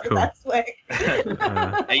maybe not the best way.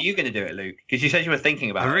 Are you going to do it, Luke? Because you said you were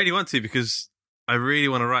thinking about it. I really want to, because I really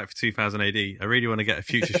want to write for 2000 AD. I really want to get a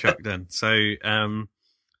Future Shock done. So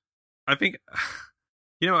I think,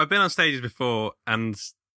 I've been on stages before, and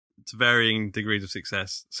to varying degrees of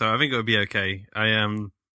success. So I think it would be okay.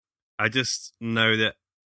 I just know that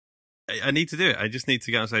I need to do it. I just need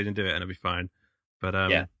to get on stage and do it, and it'll be fine. But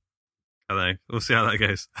I don't know. We'll see how that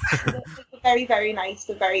goes. They're very, very nice.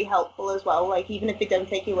 They're very helpful as well. Even if they don't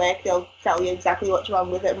take your work, they'll tell you exactly what's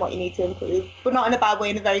wrong with it and what you need to improve. But not in a bad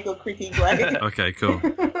way, in a very good critique way. Okay, cool.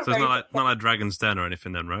 So it's not like Dragon's Den or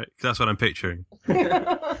anything then, right? 'Cause that's what I'm picturing.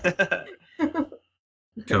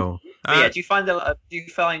 Cool. Do you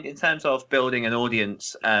find in terms of building an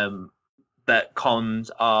audience that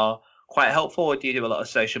cons are quite helpful, or do you do a lot of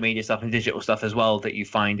social media stuff and digital stuff as well that you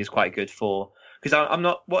find is quite good for? Because I'm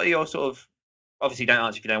not. What are your sort of? Obviously, don't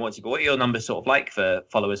answer if you don't want to. But what are your numbers sort of like for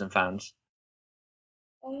followers and fans?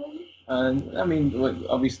 And I mean,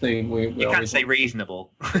 obviously, we You can't say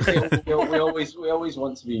reasonable. we always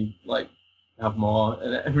want to be like have more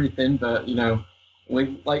and everything, but you know,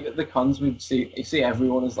 we like the cons. We see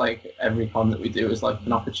everyone as like every con that we do is like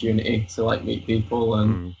an opportunity to like meet people,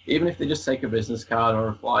 and even if they just take a business card or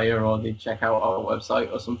a flyer or they check out our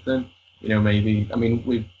website or something, you know, maybe. I mean,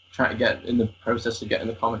 we try to get in the process of getting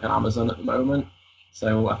the comic on Amazon at the moment.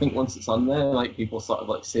 So I think once it's on there, like people sort of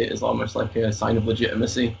like see it as almost like a sign of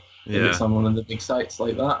legitimacy if it's on one of the big sites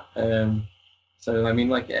like that. So I mean,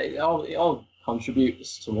 like it all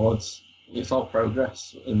contributes towards. It's all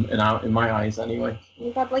progress in my eyes, anyway.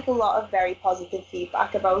 We've had like a lot of very positive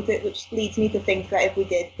feedback about it, which leads me to think that if we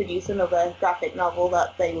did produce another graphic novel,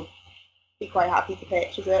 that they would be quite happy to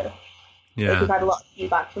purchase it. Yeah. Like, we've had a lot of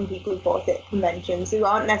feedback from people who bought it at conventions who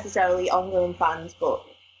aren't necessarily ongoing fans, but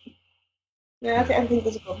yeah, I think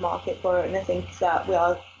there's a good market for it, and I think that we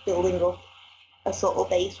are building up a subtle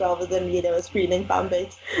base rather than, you know, a screaming fan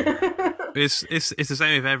base. It's the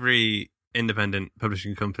same with every independent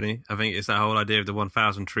publishing company. I think it's that whole idea of the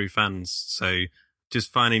 1,000 true fans. So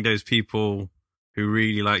just finding those people who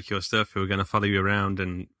really like your stuff, who are going to follow you around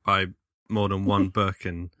and buy more than one book,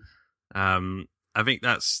 and I think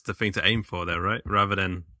that's the thing to aim for there, right? Rather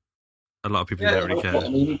than a lot of people who don't really care. I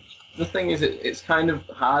mean, the thing is, it's kind of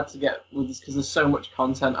hard to get with this because there's so much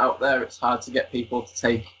content out there. It's hard to get people to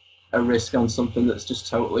take a risk on something that's just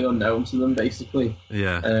totally unknown to them, basically.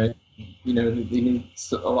 Yeah. You know, they need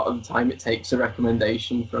a lot of the time. It takes a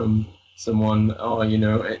recommendation from someone, or you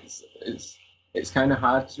know, it's kind of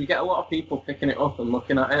hard because we get a lot of people picking it up and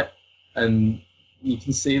looking at it, and you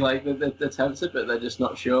can see like they're tempted, but they're just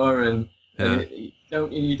not sure, and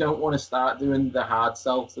you don't want to start doing the hard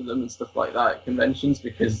sell to them and stuff like that at conventions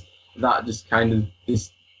because that just kind of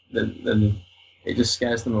then it just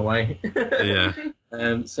scares them away. Yeah.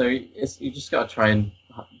 So you just got to try and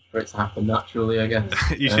for it to happen naturally, I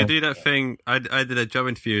guess. You should do that thing. I did a job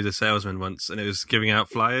interview as a salesman once, and it was giving out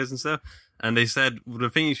flyers and stuff. And they said, well, the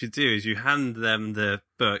thing you should do is you hand them the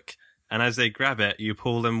book, and as they grab it, you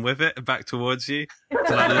pull them with it back towards you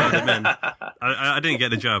to like lure them in. I didn't get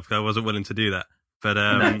the job because I wasn't willing to do that. But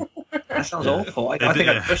that sounds awful. I think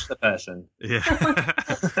I'd push the person.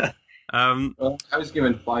 Yeah. Well, I was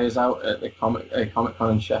giving flyers out at the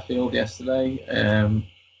Comic-Con in Sheffield yesterday,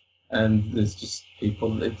 and there's just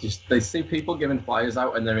people. They see people giving flyers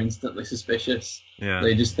out, and they're instantly suspicious. Yeah.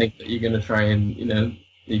 They just think that you're going to try and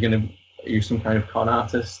you're going to use some kind of con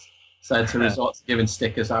artist. So I had to resort to giving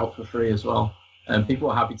stickers out for free as well. And people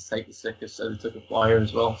were happy to take the stickers, so they took a flyer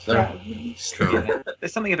as well. So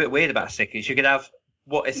there's something a bit weird about stickers. You could have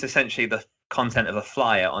what is essentially the content of a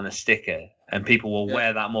flyer on a sticker, and people will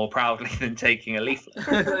wear that more proudly than taking a leaflet.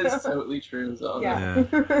 That's totally true as well. Yeah.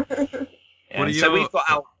 So we've got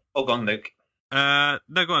our... Oh, go on, Luke. No,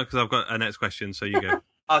 go on, because I've got a next question, so you go.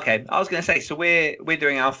 Okay, I was going to say, so we're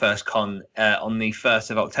doing our first con on the 1st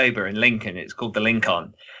of October in Lincoln. It's called the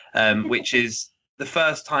Lincoln, which is the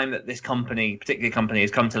first time that this particular company,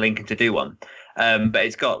 has come to Lincoln to do one. But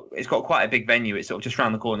it's got quite a big venue. It's sort of just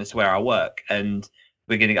around the corner to where I work, and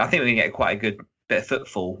I think we're going to get quite a good bit of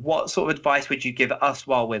footfall. What sort of advice would you give us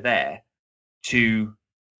while we're there to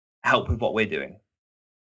help with what we're doing?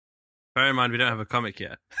 Bear in mind, we don't have a comic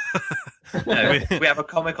yet. No, we have a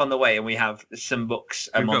comic on the way, and we have some books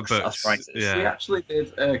amongst us writers. Yeah. We actually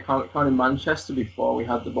did a Comic-Con in Manchester before we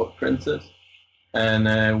had the book printed,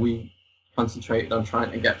 and we concentrated on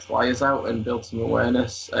trying to get flyers out and build some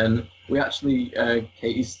awareness. And we actually,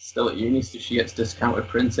 Katie's still at uni, so she gets discounted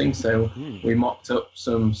printing, so we mocked up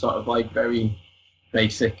some sort of like very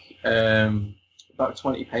basic, about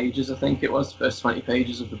 20 pages, I think it was, the first 20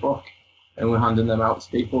 pages of the book. And we're handing them out to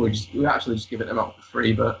people. We're actually just giving them out for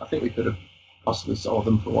free, but I think we could have possibly sold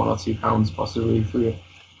them for £1 or £2, possibly, if we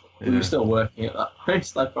were still working at that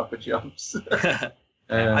point, like proper jobs.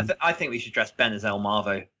 I think we should dress Ben as El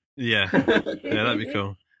Marvo. Yeah, that'd be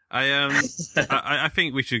cool. I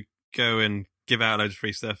think we should go and give out loads of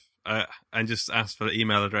free stuff and just ask for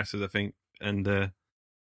email addresses, I think. And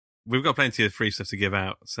we've got plenty of free stuff to give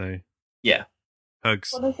out, so yeah.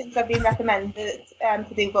 Hugs. One of the things I've been recommended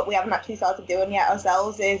to do, but we haven't actually started doing yet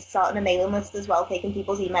ourselves, is starting a mailing list as well, taking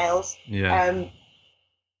people's emails. Yeah.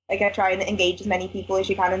 Like I try and engage as many people as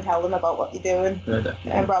you can and tell them about what you're doing,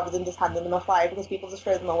 rather than just handing them a flyer, because people just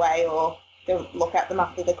throw them away or don't look at them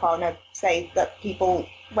after the con. I'd say that people,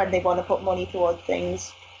 when they want to put money towards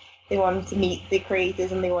things, they want to meet the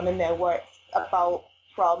creators and they want to know what it's about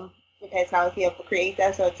from the personality of the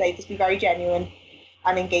creator. So I'd say just be very genuine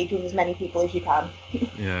and engage with as many people as you can.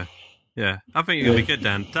 Yeah. I think it'll be good,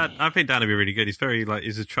 Dan. I think Dan will be really good. He's very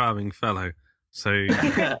he's a charming fellow. So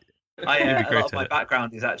It'd be A lot great of to my have it.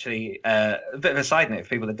 background is actually a bit of a side note for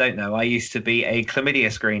people that don't know. I used to be a chlamydia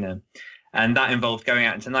screener, and that involved going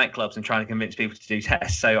out into nightclubs and trying to convince people to do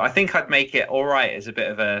tests. So I think I'd make it all right as a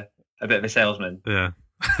bit of a salesman. Yeah.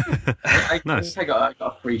 I Nice. think I got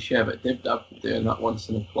a free share, but Dib Dab for doing that once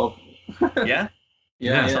in a club. Yeah,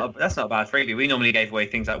 Yeah, that's not a bad freebie. We normally gave away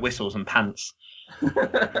things like whistles and pants.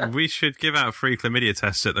 We should give out free chlamydia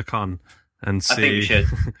tests at the con and I think we see should.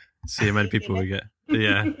 see how many people we get.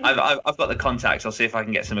 Yeah, I've got the contacts. I'll see if I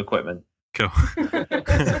can get some equipment. cool.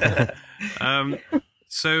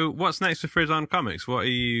 So what's next for Frisson Comics? What are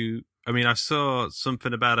you? I mean, I saw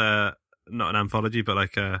something about not an anthology, but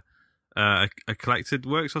like a collected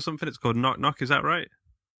works or something. It's called Knock Knock. Is that right?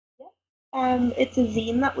 It's a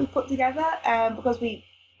zine that we put together because we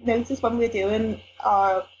noticed when we were doing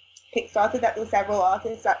our Kickstarter that there were several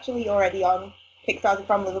artists actually already on Kickstarter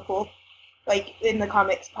from Liverpool. Like in the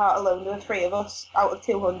comics part alone, there were 3 of us out of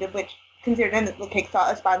 200, which considering that the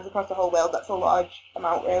Kickstarter spans across the whole world, that's a large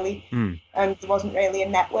amount really. And there wasn't really a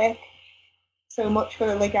network so much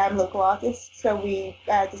for like local artists. So we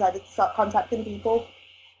decided to start contacting people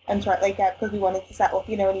and try because we wanted to set up,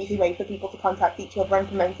 an easy way for people to contact each other and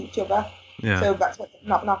promote each other. Yeah. So that's what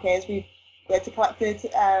Knock Knock is. It's a collected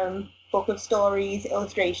book of stories,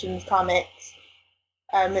 illustrations, comics.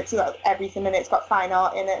 It's got everything in it. It's got fine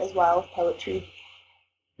art in it as well, poetry.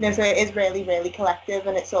 So it is really, really collective,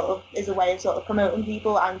 and it sort of is a way of sort of promoting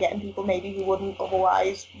people and getting people maybe who wouldn't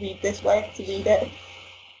otherwise read this work to read it.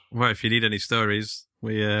 Well, if you need any stories,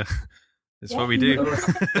 it's what we do.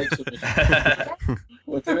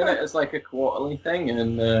 We're doing it as like a quarterly thing,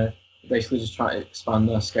 and basically just trying to expand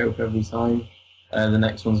our scope every time. The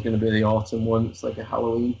next one's going to be the autumn one. It's like a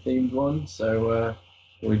Halloween themed one, so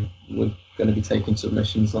we're going to be taking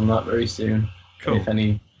submissions on that very soon. Cool. If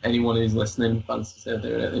anyone who's listening fancies doing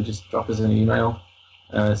it, then just drop us an email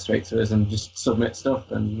straight to us and just submit stuff,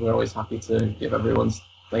 and we're always happy to give everyone's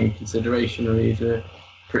thing consideration and read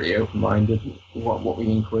pretty open-minded what we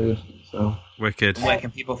include. So Wicked. Where can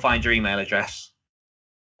people find your email address?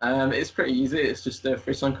 it's pretty easy. It's just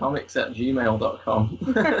frissoncomics@gmail.com.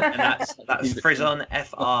 And that's Frisson,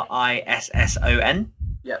 Frisson.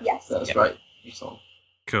 Yeah, Yes. that's right. Frisson.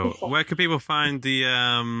 Cool. Where can people find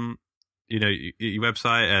the your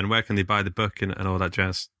website, and where can they buy the book and all that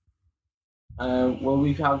jazz? Well,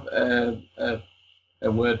 we have a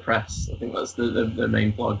WordPress. I think that's the main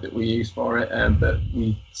blog that we use for it. But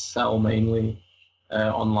we sell mainly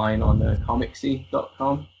online on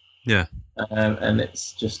comicsy.com. Yeah. And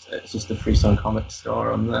it's just a Frisson Comics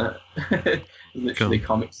store on there. Literally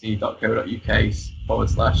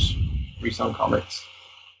comicsy.co.uk/Frisson Comics.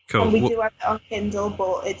 Cool. And we do have it on Kindle,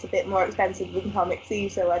 but it's a bit more expensive than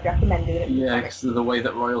Comicsy, so I'd recommend doing it. Yeah, because of the way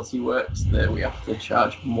that royalty works, that we have to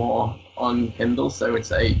charge more on Kindle. So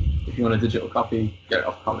it's if you want a digital copy, get it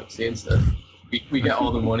off Comicsy instead. We get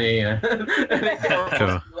all the money, and Cool.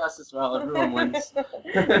 less as well. Everyone wins.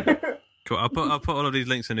 Cool. I'll put all of these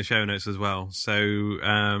links in the show notes as well. So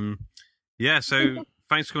so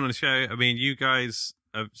thanks for coming on the show. I mean, you guys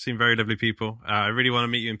seem very lovely people. I really want to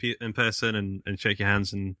meet you in person and shake your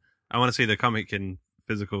hands, and I want to see the comic in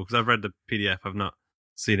physical because I've read the PDF. I've not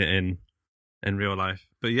seen it in real life.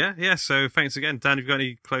 But yeah. So thanks again, Dan. Have you got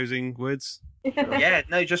any closing words? Yeah,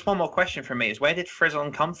 no, just one more question from me is where did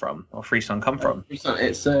Frisson come from, or Frisson come from? Frisson,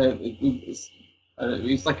 it's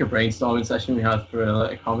like a brainstorming session we had for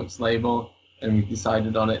a comics label, and we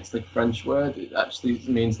decided on it. It's like a French word. It actually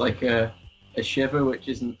means like a shiver, which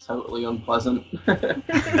isn't totally unpleasant.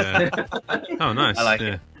 Yeah. Oh, nice. I like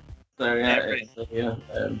it. So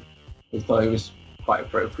we thought it was quite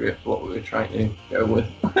appropriate for what we were trying to go with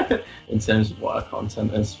in terms of what our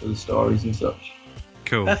content is for the stories and such.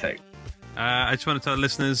 Cool. Perfect. I just want to tell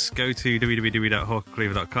listeners, go to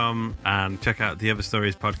www.hawkcleaver.com and check out the Other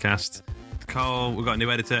Stories podcast. Carl, we've got a new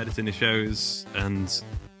editor editing the shows, and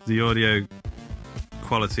the audio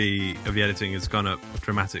quality of the editing has gone up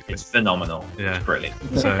dramatically. It's phenomenal. Yeah. It's brilliant.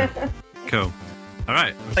 So, cool. All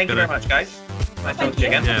right. Thank you very much, guys. Nice talking to you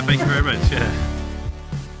again. Yeah, thank you very much. Yeah.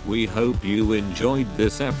 We hope you enjoyed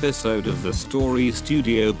this episode of the Story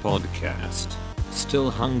Studio podcast. Still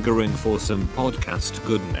hungering for some podcast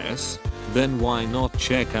goodness? Then why not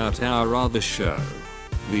check out our other show,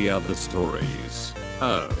 The Other Stories?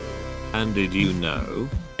 Oh, and did you know,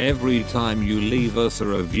 every time you leave us a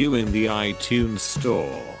review in the iTunes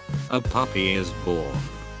store, a puppy is born.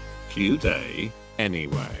 Cute, eh?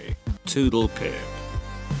 Anyway, toodle pip.